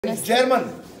He's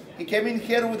German. He came in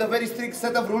here with a very strict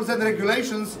set of rules and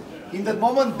regulations. In that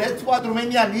moment, that's what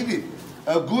Romania needed.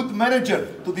 A good manager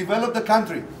to develop the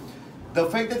country. The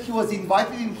fact that he was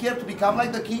invited in here to become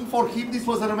like the king, for him this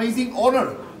was an amazing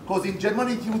honor. Because in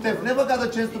Germany he would have never got a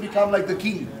chance to become like the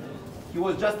king. He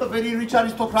was just a very rich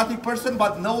aristocratic person,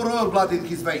 but no royal blood in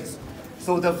his veins.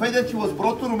 So the fact that he was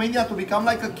brought to Romania to become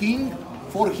like a king,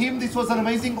 for him this was an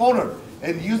amazing honor.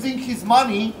 And using his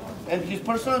money and his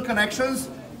personal connections,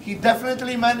 he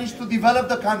definitely managed to develop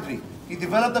the country. He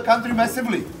developed the country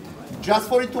massively. Just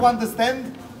for it to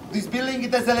understand, this building,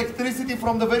 it has electricity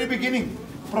from the very beginning,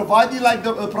 promoting like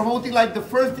the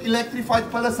first electrified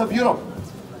palace of Europe.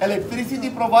 Electricity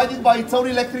provided by its own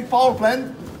electric power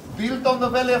plant, built on the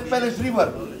valley of Peleș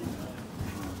River.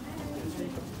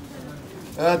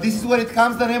 This is where it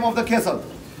comes, the name of the castle.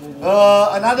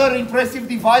 Another impressive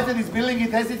device in this building,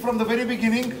 it has it from the very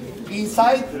beginning.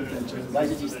 Inside,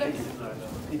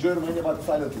 enjoy Romania, but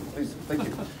silently, please. Thank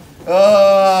you.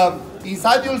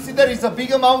 Inside you'll see there is a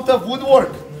big amount of woodwork.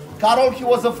 Carol, he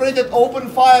was afraid that open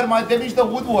fire might damage the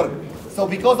woodwork. So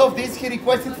because of this, he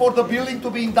requested for the building to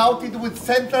be endowed with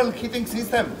central heating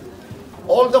system.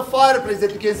 All the fireplaces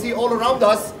that you can see all around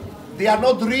us, they are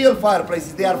not real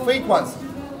fireplaces, they are fake ones.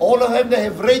 All of them, they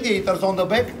have radiators on the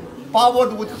back,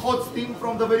 powered with hot steam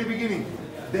from the very beginning.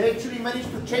 They actually managed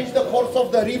to change the course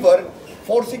of the river,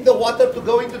 forcing the water to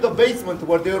go into the basement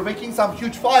where they were making some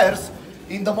huge fires.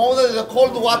 In the moment that the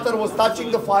cold water was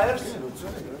touching the fires,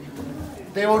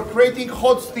 they were creating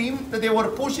hot steam that they were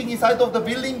pushing inside of the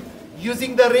building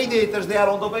using the radiators they are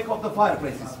on the back of the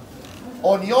fireplaces.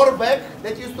 On your back,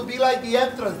 that used to be like the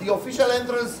entrance, the official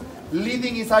entrance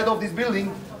leading inside of this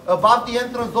building. Above the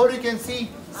entrance door you can see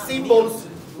symbols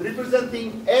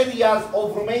representing areas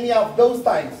of Romania of those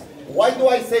times. Why do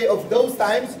I say of those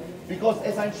times? Because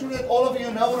as I'm sure that all of you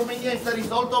know, Romania is the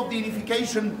result of the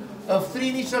unification of three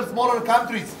initial smaller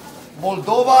countries: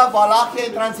 Moldova, Wallachia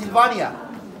and Transylvania.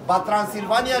 But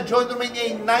Transylvania joined Romania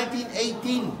in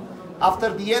 1918,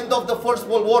 after the end of the First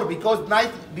World War, because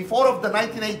before of the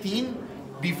 1918,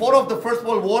 before of the First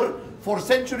World War, for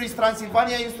centuries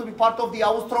Transylvania used to be part of the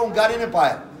Austro-Hungarian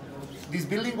Empire. This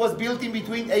building was built in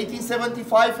between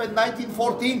 1875 and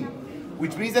 1914,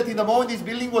 which means that in the moment this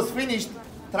building was finished,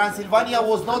 Transylvania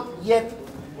was not yet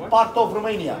part of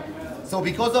Romania. So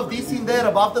because of this, in there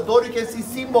above the door you can see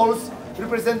symbols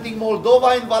representing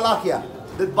Moldova and Wallachia.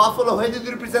 The buffalo headed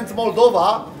represents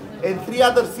Moldova, and three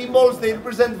other symbols, they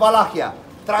represent Wallachia.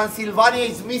 Transylvania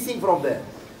is missing from there.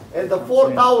 And the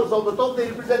four towers on the top, they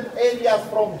represent areas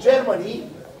from Germany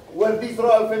where this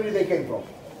royal family they came from.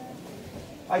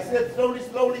 I said slowly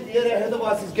the area ahead of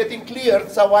us is getting cleared,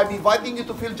 so I'm inviting you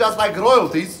to feel just like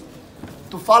royalties,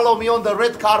 to follow me on the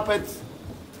red carpet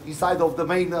inside of the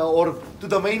main, or to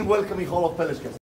the main welcoming hall of Peleș Castle.